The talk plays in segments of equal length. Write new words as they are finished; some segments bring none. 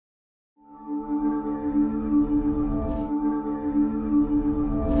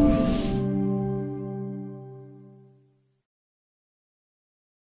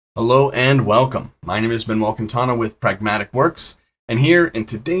Hello and welcome. My name is Manuel Quintana with Pragmatic Works, and here in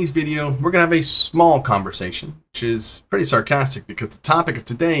today's video we're going to have a small conversation, which is pretty sarcastic because the topic of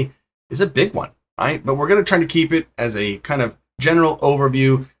today is a big one, right? But we're going to try to keep it as a kind of general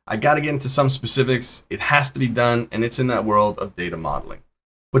overview. I got to get into some specifics. It has to be done, and it's in that world of data modeling.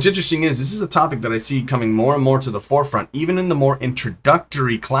 What's interesting is this is a topic that I see coming more and more to the forefront, even in the more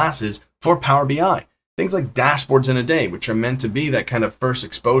introductory classes for Power BI. Things like dashboards in a day, which are meant to be that kind of first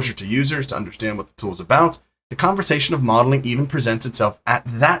exposure to users to understand what the tool is about. The conversation of modeling even presents itself at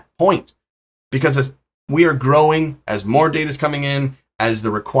that point. Because as we are growing, as more data is coming in, as the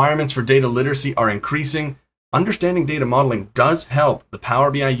requirements for data literacy are increasing, understanding data modeling does help the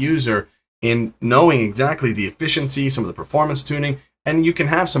Power BI user in knowing exactly the efficiency, some of the performance tuning, and you can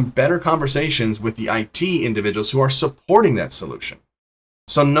have some better conversations with the IT individuals who are supporting that solution.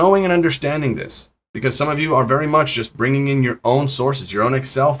 So knowing and understanding this, because some of you are very much just bringing in your own sources, your own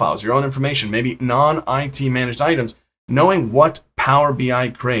Excel files, your own information, maybe non-IT managed items, knowing what Power BI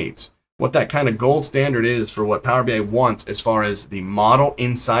craves, what that kind of gold standard is for what Power BI wants as far as the model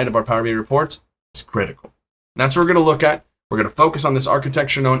inside of our Power BI reports is critical. And that's what we're going to look at. We're going to focus on this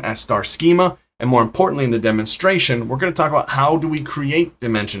architecture known as Star Schema, and more importantly in the demonstration, we're going to talk about how do we create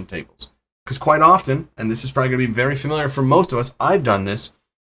dimension tables. Because quite often, and this is probably going to be very familiar for most of us, I've done this,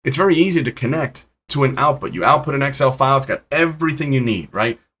 it's very easy to connect to an output. You output an Excel file, it's got everything you need,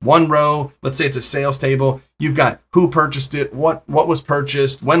 right? One row, let's say it's a sales table, you've got who purchased it, what was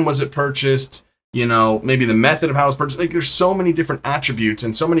purchased, when was it purchased, you know, maybe the method of how it was purchased. Like there's so many different attributes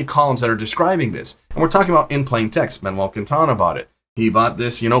and so many columns that are describing this. And we're talking about in plain text. Manuel Quintana bought it. He bought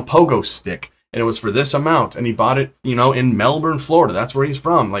this, pogo stick, and it was for this amount, and he bought it, in Melbourne, Florida. That's where he's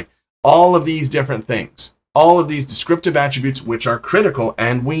from. Like all of these different things, all of these descriptive attributes, which are critical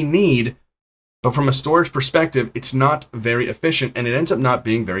and we need. But from a storage perspective, it's not very efficient and it ends up not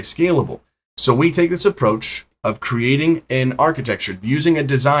being very scalable. So we take this approach of creating an architecture, using a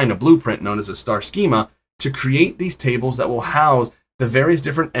design, a blueprint known as a Star Schema, to create these tables that will house the various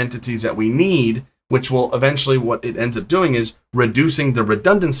different entities that we need, which will eventually, what it ends up doing is reducing the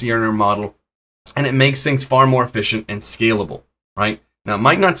redundancy in our model, and it makes things far more efficient and scalable, right? Now, it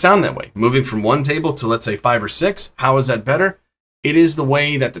might not sound that way. Moving from one table to, let's say, 5 or 6, how is that better? It is the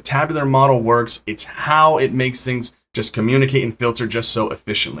way that the tabular model works. It's how it makes things just communicate and filter just so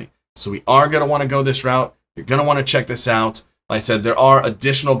efficiently. So we are going to want to go this route. You're going to want to check this out. Like I said, there are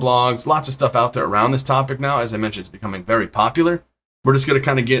additional blogs, lots of stuff out there around this topic now. As I mentioned, it's becoming very popular. We're just going to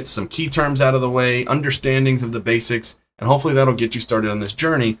kind of get some key terms out of the way, understandings of the basics, and hopefully that'll get you started on this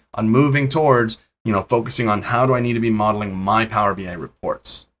journey on moving towards, focusing on how do I need to be modeling my Power BI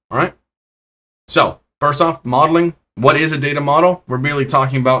reports. All right. So first off, modeling. What is a data model? We're really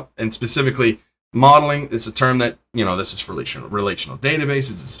talking about, and specifically modeling is a term that, this is for relational databases,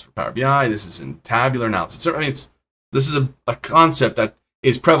 this is for Power BI, this is in tabular analysis. I mean, this is a concept that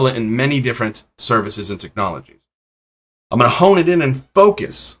is prevalent in many different services and technologies. I'm going to hone it in and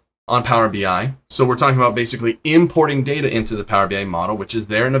focus on Power BI. So we're talking about basically importing data into the Power BI model, which is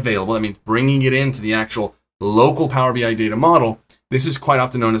there and available. That means bringing it into the actual local Power BI data model. This is quite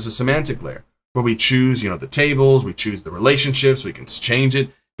often known as a semantic layer, where we choose, the tables, we choose the relationships, we can change it.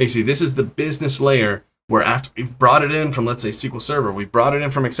 Basically, this is the business layer where after we've brought it in from, let's say, SQL Server, we brought it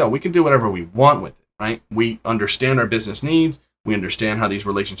in from Excel, we can do whatever we want with it, right? We understand our business needs, we understand how these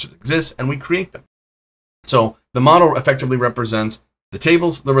relationships exist, and we create them. So the model effectively represents the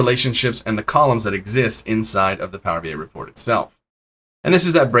tables, the relationships, and the columns that exist inside of the Power BI report itself. And this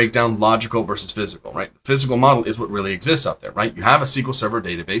is that breakdown, logical versus physical, right? The physical model is what really exists out there, right? You have a SQL Server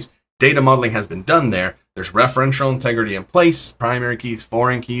database. Data modeling has been done there. There's referential integrity in place, primary keys,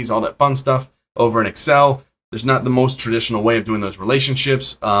 foreign keys, all that fun stuff over in Excel. There's not the most traditional way of doing those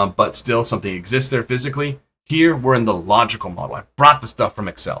relationships, but still something exists there physically. Here, we're in the logical model. I brought the stuff from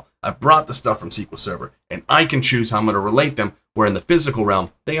Excel. I brought the stuff from SQL Server, and I can choose how I'm going to relate them, where in the physical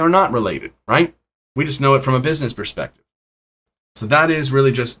realm, they are not related, right? We just know it from a business perspective. So that is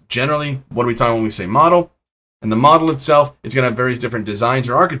really just generally what we talk when we say model. And the model itself is going to have various different designs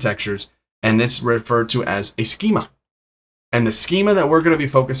or architectures, and it's referred to as a schema. And the schema that we're going to be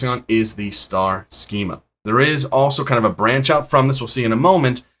focusing on is the Star Schema. There is also kind of a branch out from this, we'll see in a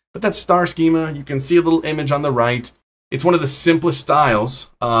moment, but that Star Schema, you can see a little image on the right. It's one of the simplest styles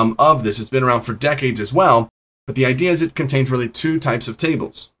of this. It's been around for decades as well, but the idea is it contains really two types of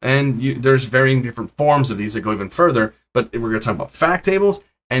tables. And there's varying different forms of these that go even further, but we're going to talk about fact tables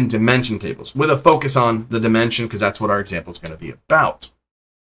and dimension tables with a focus on the dimension because that's what our example is going to be about.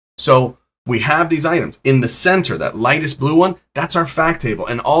 So we have these items in the center, that lightest blue one, that's our fact table.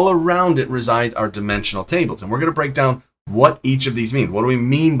 And all around it resides our dimensional tables. And we're going to break down what each of these means. What do we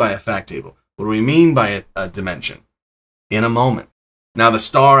mean by a fact table? What do we mean by a dimension? In a moment. Now, the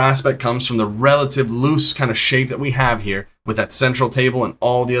star aspect comes from the relative loose kind of shape that we have here with that central table and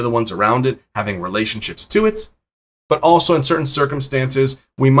all the other ones around it having relationships to it. But also in certain circumstances,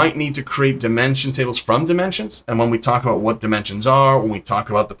 we might need to create dimension tables from dimensions. And when we talk about what dimensions are, when we talk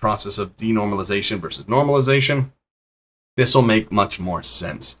about the process of denormalization versus normalization, this will make much more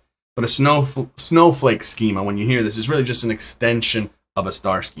sense. But a snowflake schema, when you hear this, is really just an extension of a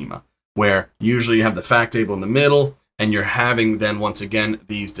star schema, where usually you have the fact table in the middle, and you're having then, once again,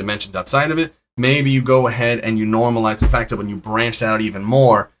 these dimensions outside of it. Maybe you go ahead and you normalize the fact table and you branch that out even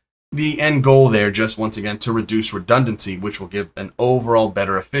more. The end goal there, just once again, to reduce redundancy, which will give an overall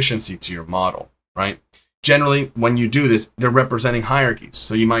better efficiency to your model, right? Generally, when you do this, they're representing hierarchies.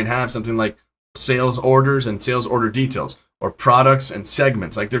 So you might have something like sales orders and sales order details, or products and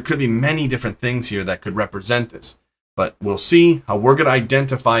segments. Like, there could be many different things here that could represent this. But we'll see how we're going to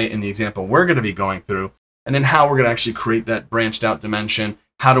identify it in the example we're going to be going through, and then how we're going to actually create that branched out dimension.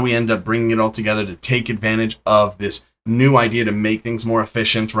 How do we end up bringing it all together to take advantage of this new idea to make things more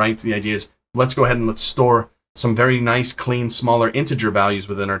efficient, right? So the idea is, let's go ahead and let's store some very nice, clean, smaller integer values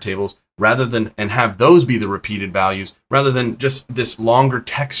within our tables, rather than, and have those be the repeated values, rather than just this longer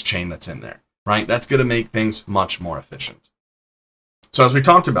text chain that's in there, right? That's going to make things much more efficient. So as we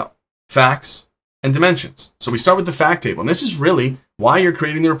talked about, facts and dimensions. So we start with the fact table, and this is really why you're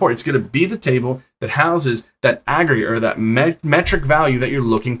creating the report. It's going to be the table that houses that aggregate or that metric value that you're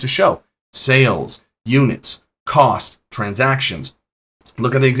looking to show. Sales, units, cost, transactions.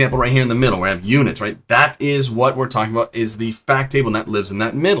 Look at the example right here in the middle where I have units, right? That is what we're talking about, is the fact table, and that lives in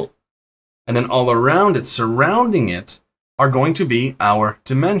that middle. And then all around it, surrounding it, are going to be our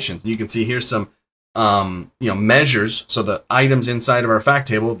dimensions. You can see here's some measures. So the items inside of our fact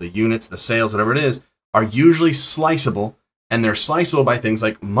table, the units, the sales, whatever it is, are usually sliceable, and they're sliceable by things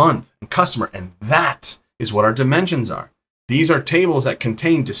like month and customer, and that is what our dimensions are. These are tables that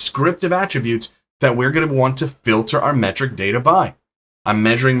contain descriptive attributes that we're going to want to filter our metric data by. I'm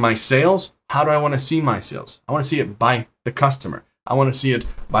measuring my sales. How do I want to see my sales? I want to see it by the customer. I want to see it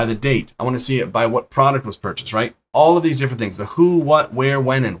by the date. I want to see it by what product was purchased, right? All of these different things, the who, what, where,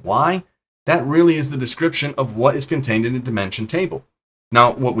 when, and why, that really is the description of what is contained in a dimension table.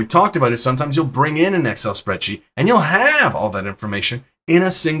 Now, what we talked about is sometimes you'll bring in an Excel spreadsheet and you'll have all that information in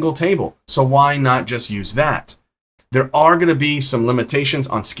a single table. So why not just use that? There are going to be some limitations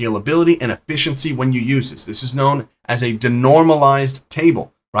on scalability and efficiency when you use this. This is known as a denormalized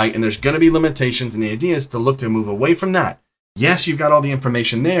table, right? And there's going to be limitations, and the idea is to look to move away from that. Yes, you've got all the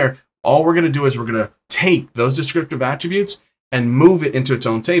information there. All we're going to do is we're going to take those descriptive attributes and move it into its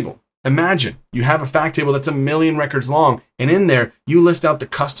own table. Imagine you have a fact table that's 1 million records long, and in there you list out the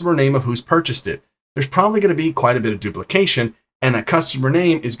customer name of who's purchased it. There's probably going to be quite a bit of duplication, and that customer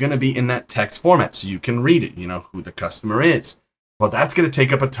name is going to be in that text format so you can read it, you know, who the customer is. Well, that's going to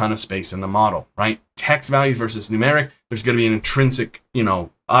take up a ton of space in the model, right? Text values versus numeric, there's going to be an intrinsic,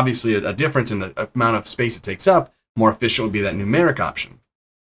 obviously a difference in the amount of space it takes up. More efficient would be that numeric option.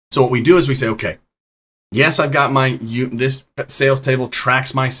 So what we do is we say, okay, yes, I've got this sales table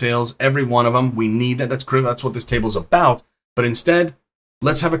tracks my sales, every one of them. We need that. That's critical. That's what this table is about. But instead,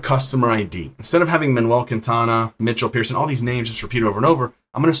 let's have a customer ID. Instead of having Manuel, Quintana, Mitchell, Pearson, all these names just repeat over and over,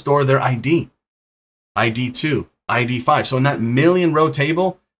 I'm going to store their ID. ID 2, ID 5. So in that 1 million row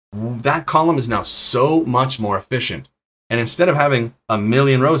table, that column is now so much more efficient. And instead of having 1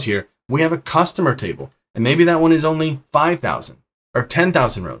 million rows here, we have a customer table. And maybe that one is only 5,000 or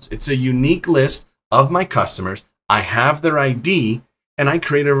 10,000 rows. It's a unique list of my customers. I have their ID, and I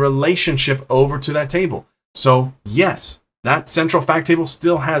create a relationship over to that table. So yes, that central fact table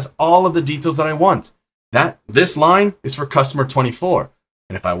still has all of the details that I want. This line is for customer 24.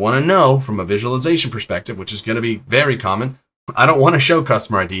 And if I want to know from a visualization perspective, which is going to be very common, I don't want to show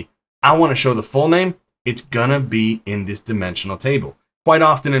customer ID. I want to show the full name. It's going to be in this dimensional table. Quite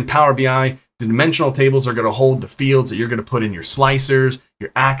often in Power BI, the dimensional tables are going to hold the fields that you're going to put in your slicers, your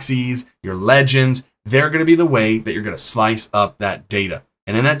axes, your legends. They're going to be the way that you're going to slice up that data.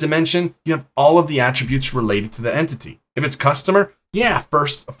 And in that dimension, you have all of the attributes related to the entity. If it's customer, yeah,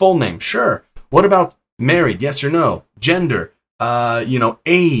 first full name, sure. What about married? Yes or no? Gender,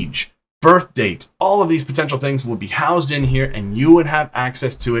 age, birth date. All of these potential things will be housed in here, and you would have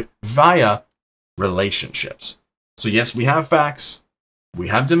access to it via relationships. So yes, we have facts, we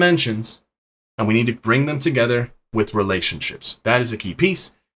have dimensions, and we need to bring them together with relationships. That is a key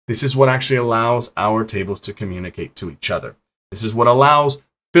piece. This is what actually allows our tables to communicate to each other. This is what allows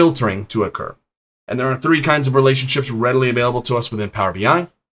filtering to occur. And there are 3 kinds of relationships readily available to us within Power BI.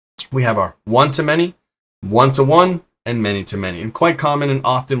 We have our one-to-many, one-to-one, and many to many. And quite common and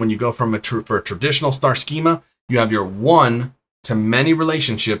often when you go from for a traditional star schema, you have your one to many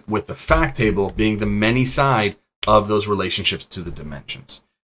relationship with the fact table being the many side of those relationships to the dimensions.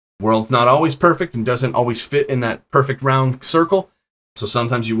 World's not always perfect and doesn't always fit in that perfect round circle. So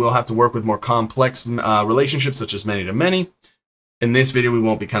sometimes you will have to work with more complex relationships such as many to many. In this video, we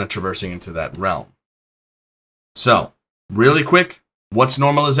won't be kind of traversing into that realm. So really quick, what's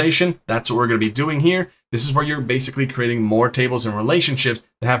normalization? That's what we're going to be doing here. This is where you're basically creating more tables and relationships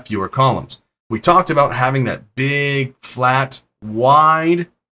that have fewer columns. We talked about having that big, flat, wide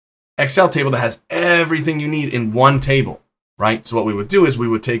Excel table that has everything you need in one table, right? So what we would do is we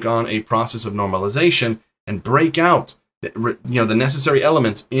would take on a process of normalization and break out the necessary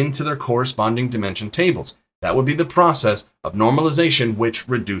elements into their corresponding dimension tables. That would be the process of normalization, which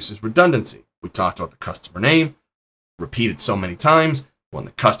reduces redundancy. We talked about the customer name, repeated so many times. When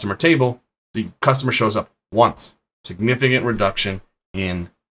the customer table, the customer shows up once. Significant reduction in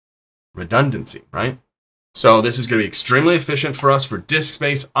redundancy, right? So this is going to be extremely efficient for us for disk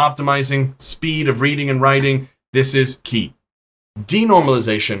space, optimizing, speed of reading and writing. This is key.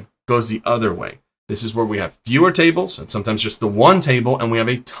 Denormalization goes the other way. This is where we have fewer tables and sometimes just the one table, and we have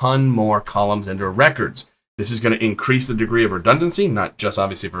a ton more columns under records. This is going to increase the degree of redundancy, not just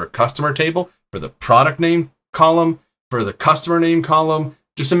obviously for a customer table, for the product name column, for the customer name column.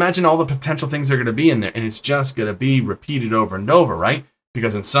 Just imagine all the potential things that are going to be in there, and it's just going to be repeated over and over, right?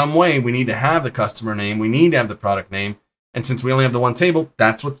 Because in some way, we need to have the customer name, we need to have the product name, and since we only have the one table,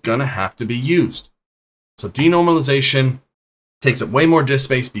 that's what's going to have to be used. So denormalization takes up way more disk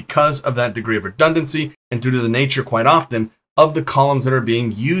space because of that degree of redundancy and due to the nature, quite often, of the columns that are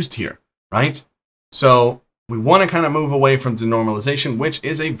being used here, right? So we want to kind of move away from denormalization, which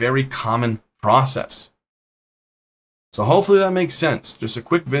is a very common process. So hopefully that makes sense. Just a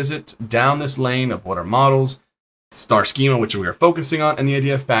quick visit down this lane of what are models, Star Schema, which we are focusing on, and the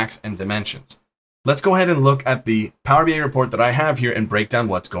idea of facts and dimensions. Let's go ahead and look at the Power BI report that I have here and break down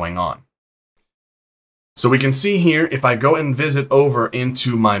what's going on. So we can see here, if I go and visit over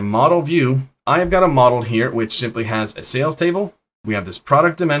into my model view, I have got a model here which simply has a sales table. We have this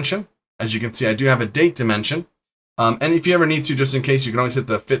product dimension. As you can see, I do have a date dimension. And if you ever need to, just in case, you can always hit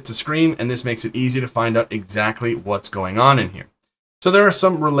the fit to screen, and this makes it easy to find out exactly what's going on in here. So there are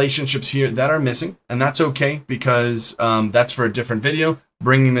some relationships here that are missing, and that's okay because that's for a different video.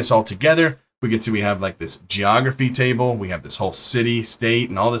 Bringing this all together, we can see we have like this geography table. We have this whole city, state,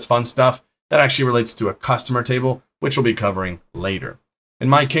 and all this fun stuff that actually relates to a customer table, which we'll be covering later. In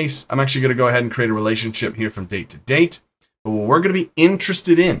my case, I'm actually going to go ahead and create a relationship here from date to date. But what we're going to be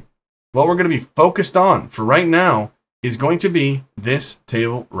interested in, what we're going to be focused on for right now is going to be this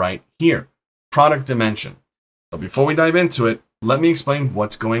table right here, product dimension. But before we dive into it, let me explain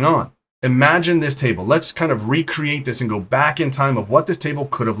what's going on. Imagine this table. Let's kind of recreate this and go back in time of what this table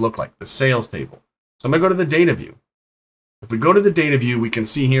could have looked like, the sales table. So I'm going to go to the data view. If we go to the data view, we can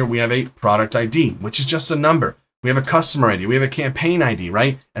see here we have a product ID, which is just a number. We have a customer ID. We have a campaign ID,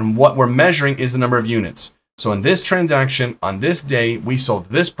 right? And what we're measuring is the number of units. So in this transaction, on this day, we sold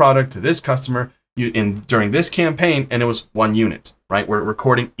this product to this customer during this campaign, and it was 1 unit, right? We're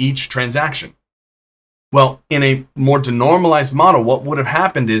recording each transaction. Well, in a more denormalized model, what would have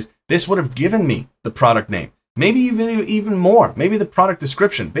happened is this would have given me the product name, maybe even more, maybe the product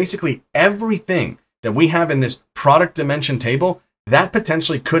description, basically everything that we have in this product dimension table that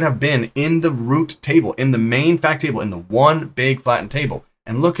potentially could have been in the root table, in the main fact table, in the one big flattened table.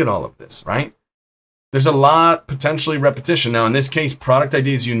 And look at all of this, right? There's a lot potentially repetition. Now, in this case, product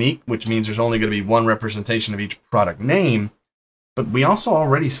ID is unique, which means there's only going to be one representation of each product name. But we also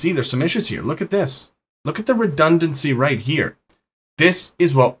already see there's some issues here. Look at this. Look at the redundancy right here. This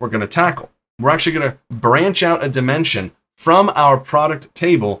is what we're going to tackle. We're actually going to branch out a dimension from our product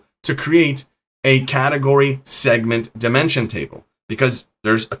table to create a category segment dimension table because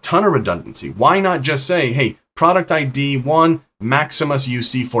there's a ton of redundancy. Why not just say, hey, product ID 1, Maximus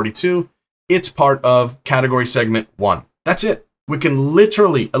UC 42, it's part of category segment 1. That's it. We can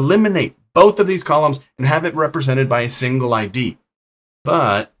literally eliminate both of these columns and have it represented by a single ID.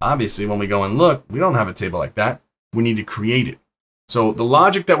 But obviously, when we go and look, we don't have a table like that. We need to create it. So the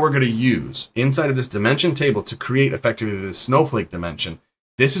logic that we're going to use inside of this dimension table to create effectively this snowflake dimension,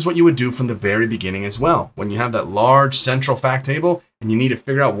 this is what you would do from the very beginning as well. When you have that large central fact table and you need to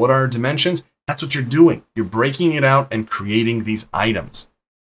figure out what are our dimensions, that's what you're doing. You're breaking it out and creating these items.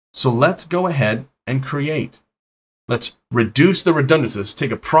 So let's go ahead and create. Let's reduce the redundancies,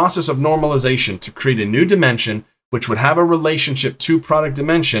 take a process of normalization to create a new dimension which would have a relationship to product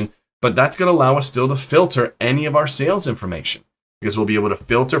dimension, but that's going to allow us still to filter any of our sales information. because we'll be able to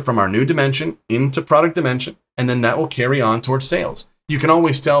filter from our new dimension into product dimension, and then that will carry on towards sales. You can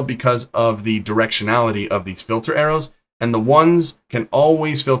always tell because of the directionality of these filter arrows, and the ones can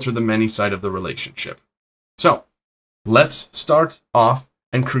always filter the many side of the relationship. So let's start off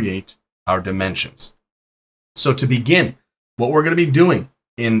and create our dimensions. So to begin, what we're going to be doing,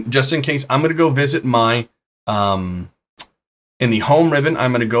 just in case, I'm going to go visit my, in the home ribbon,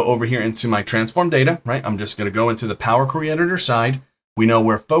 I'm going to go over here into my transform data, right? I'm just going to go into the Power Query Editor side. We know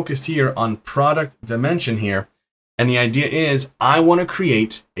we're focused here on product dimension here. And the idea is I want to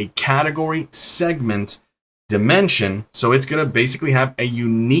create a category segment dimension. So it's going to basically have a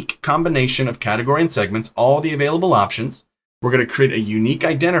unique combination of category and segments, all the available options. We're going to create a unique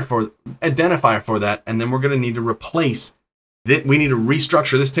identifier for that. And then we're going to need to replace that. We need to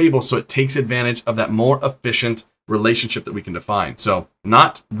restructure this table so it takes advantage of that more efficient relationship that we can define. So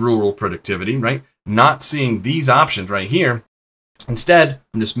not rural productivity, right? Not seeing these options right here. Instead,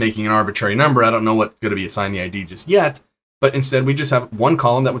 I'm just making an arbitrary number. I don't know what's going to be assigned the ID just yet, but instead we just have one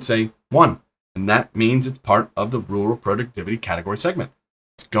column that would say 1. And that means it's part of the rural productivity category segment.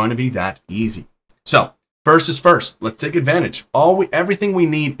 It's going to be that easy. So first is first. Let's take advantage. Everything we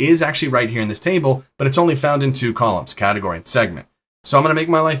need is actually right here in this table, but it's only found in 2 columns, category and segment. So I'm going to make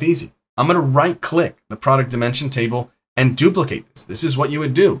my life easy. I'm going to right-click the product dimension table and duplicate this. This is what you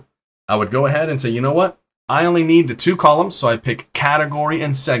would do. I would go ahead and say, you know what? I only need the 2 columns, so I pick category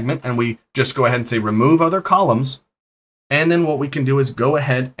and segment, and we just go ahead and say remove other columns. And then what we can do is go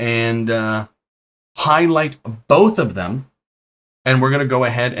ahead and highlight both of them, and we're going to go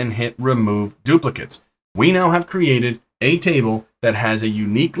ahead and hit remove duplicates. We now have created a table that has a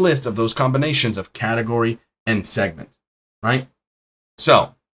unique list of those combinations of category and segment, right?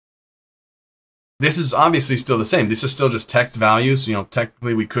 So this is obviously still the same. This is still just text values. You know,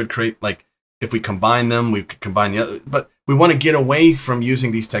 technically we could create, like, if we combine them, we could combine the other, but we want to get away from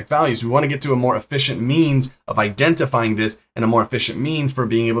using these text values. We want to get to a more efficient means of identifying this and a more efficient means for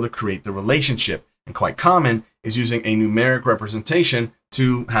being able to create the relationship. And quite common is using a numeric representation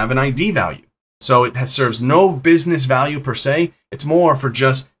to have an ID value. So it serves no business value per se. It's more for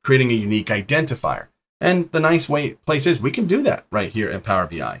just creating a unique identifier. And the nice place is we can do that right here in Power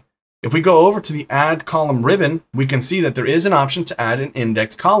BI. If we go over to the Add Column ribbon, we can see that there is an option to add an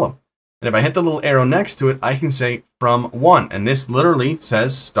index column. And if I hit the little arrow next to it, I can say from 1. And this literally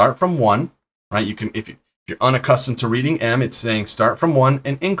says start from 1, right? You can, if you're unaccustomed to reading M, it's saying start from 1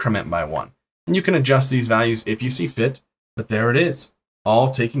 and increment by 1. And you can adjust these values if you see fit, but there it is, all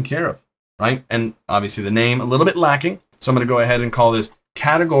taken care of, right? And obviously the name a little bit lacking. So I'm going to go ahead and call this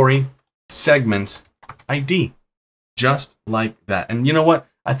category segments ID, just like that. And you know what?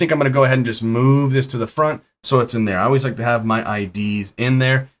 I think I'm going to go ahead and just move this to the front so it's in there. I always like to have my IDs in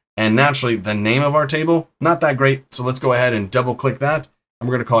there. And naturally, the name of our table, not that great. So let's go ahead and double click that. And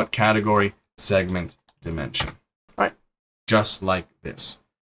we're going to call it category segment dimension. All right, just like this.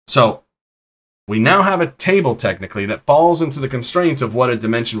 So we now have a table technically that falls into the constraints of what a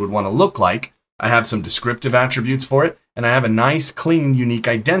dimension would want to look like. I have some descriptive attributes for it, and I have a nice, clean, unique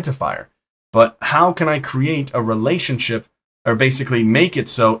identifier. But how can I create a relationship or basically make it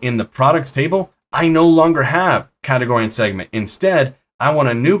so in the products table, I no longer have category and segment. Instead, I want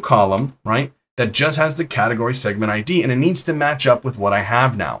a new column, right, that just has the category segment ID, and it needs to match up with what I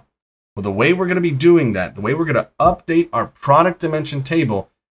have now. Well, the way we're going to be doing that, the way we're going to update our product dimension table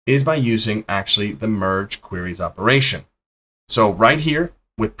is by using actually the merge queries operation. So right here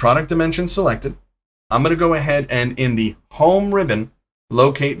with product dimension selected, I'm going to go ahead and in the home ribbon,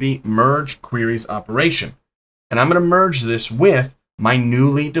 locate the merge queries operation. And I'm going to merge this with my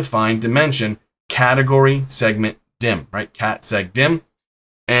newly defined dimension, category segment dim, right? Cat seg dim.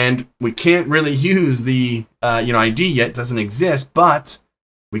 And we can't really use the ID yet, it doesn't exist, but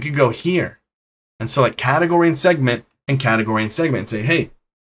we could go here and select category and segment and say, hey,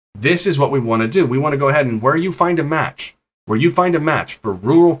 this is what we want to do. We want to go ahead and where you find a match for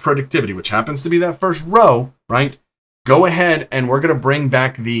rural productivity, which happens to be that first row, right? Go ahead and we're going to bring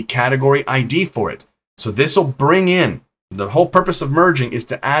back the category ID for it. So this will bring in, the whole purpose of merging is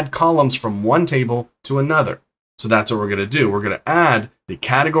to add columns from one table to another. So that's what we're going to do. We're going to add the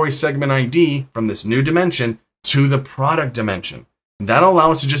category segment ID from this new dimension to the product dimension. And that'll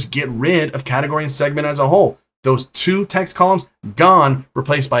allow us to just get rid of category and segment as a whole. Those 2 text columns gone,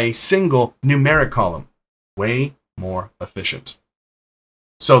 replaced by a single numeric column. Way more efficient.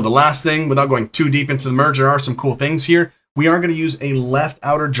 So the last thing, without going too deep into the merge, there are some cool things here. We are going to use a left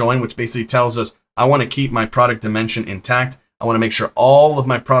outer join, which basically tells us I want to keep my product dimension intact. I want to make sure all of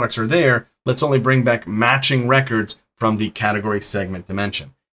my products are there. Let's only bring back matching records from the category segment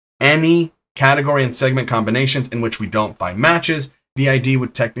dimension. Any category and segment combinations in which we don't find matches, the ID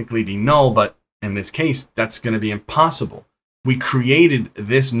would technically be null, but in this case, that's going to be impossible. We created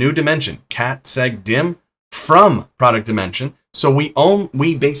this new dimension, cat seg dim, from product dimension. So we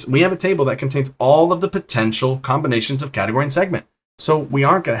have a table that contains all of the potential combinations of category and segment. So we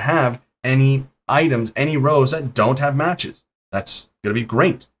aren't going to have any items, any rows that don't have matches. That's going to be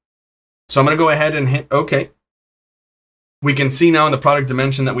great. So I'm going to go ahead and hit OK. We can see now in the product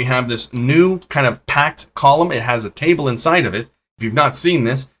dimension that we have this new kind of packed column. It has a table inside of it. If you've not seen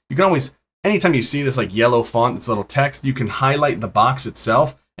this, you can always, anytime you see this like yellow font, this little text, you can highlight the box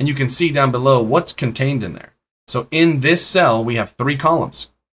itself and you can see down below what's contained in there. So in this cell, we have 3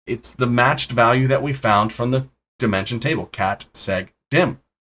 columns. It's the matched value that we found from the dimension table, cat seg dim.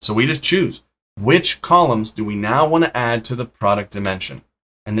 So we just choose which columns do we now want to add to the product dimension.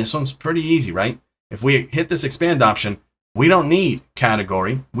 And this one's pretty easy, right? If we hit this expand option, we don't need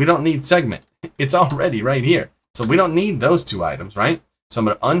category. We don't need segment. It's already right here. So we don't need those 2 items, right? So I'm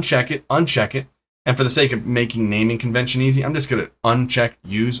going to uncheck it. And for the sake of making naming convention easy, I'm just going to uncheck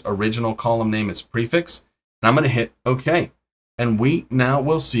use original column name as prefix. And I'm going to hit OK. And we now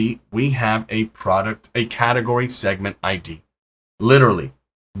will see we have a category segment ID. Literally,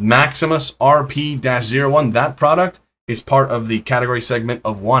 Maximus RP-01, that product is part of the category segment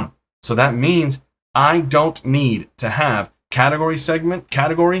of 1. So that means I don't need to have category,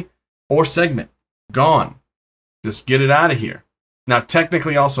 or segment. Gone. Just get it out of here. Now,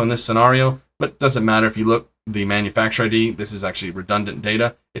 technically also in this scenario, but it doesn't matter if you look, the manufacturer ID, this is actually redundant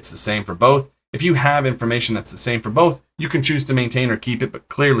data. It's the same for both. If you have information that's the same for both, you can choose to maintain or keep it, but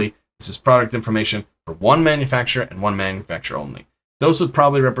clearly this is product information for one manufacturer and one manufacturer only. Those would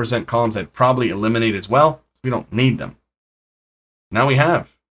probably represent columns I'd probably eliminate as well, so we don't need them. Now we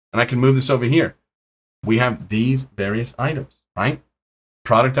have, and I can move this over here. We have these various items, right?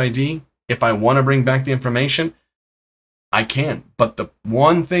 Product ID, if I want to bring back the information, I can. But the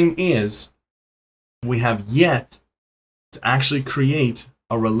one thing is, we have yet to actually create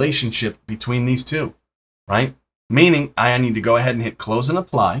a relationship between these 2, right? Meaning I need to go ahead and hit close and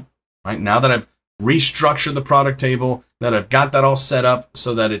apply, right? Now that I've restructured the product table, that I've got that all set up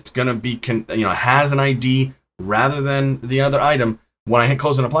so that it's going to be, has an ID rather than the other item. When I hit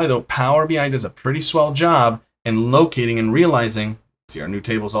close and apply though, Power BI does a pretty swell job in locating and realizing, see our new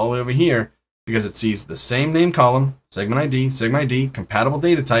tables all the way over here, because it sees the same name column, segment ID, compatible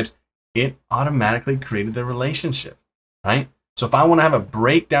data types, it automatically created the relationship, right? So if I want to have a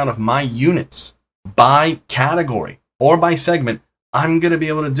breakdown of my units by category or by segment, I'm going to be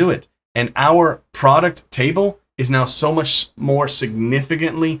able to do it. And our product table is now so much more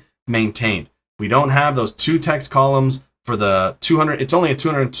significantly maintained. We don't have those 2 text columns for the 200. It's only a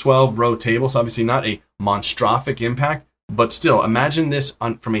 212 row table, so obviously not a monstroscopic impact, but still imagine this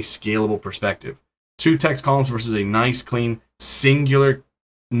from a scalable perspective. 2 text columns versus a nice, clean, singular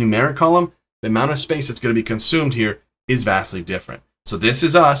numeric column. The amount of space that's going to be consumed here is vastly different. So this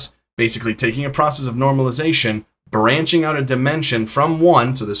is us basically taking a process of normalization, branching out a dimension from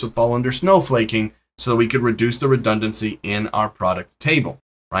 1, so this would fall under snowflaking, so that we could reduce the redundancy in our product table,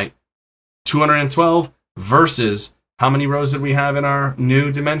 right? 212 versus how many rows did we have in our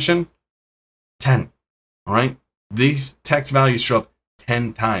new dimension? 10, all right? These text values show up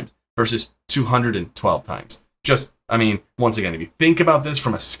 10 times versus 212 times. Once again, if you think about this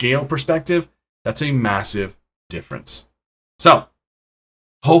from a scale perspective, that's a massive difference. So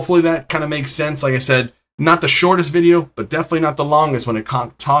hopefully that kind of makes sense. Like I said, not the shortest video, but definitely not the longest when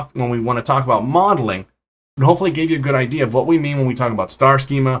we want to talk about modeling, but hopefully gave you a good idea of what we mean when we talk about star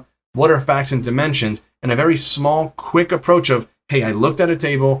schema, what are facts and dimensions, and a very small, quick approach of, hey, I looked at a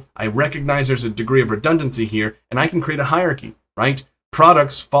table, I recognize there's a degree of redundancy here, and I can create a hierarchy, right?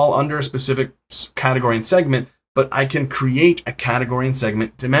 Products fall under a specific category and segment, but I can create a category and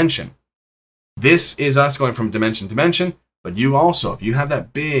segment dimension. This is us going from dimension to dimension, but you also, if you have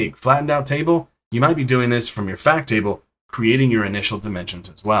that big flattened out table, you might be doing this from your fact table, creating your initial dimensions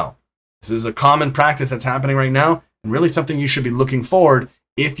as well. This is a common practice that's happening right now, and really something you should be looking forward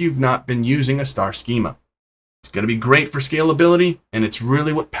if you've not been using a star schema. It's going to be great for scalability, and it's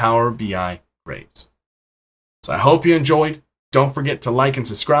really what Power BI craves. So I hope you enjoyed. Don't forget to like and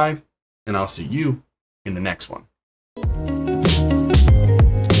subscribe, and I'll see you in the next one.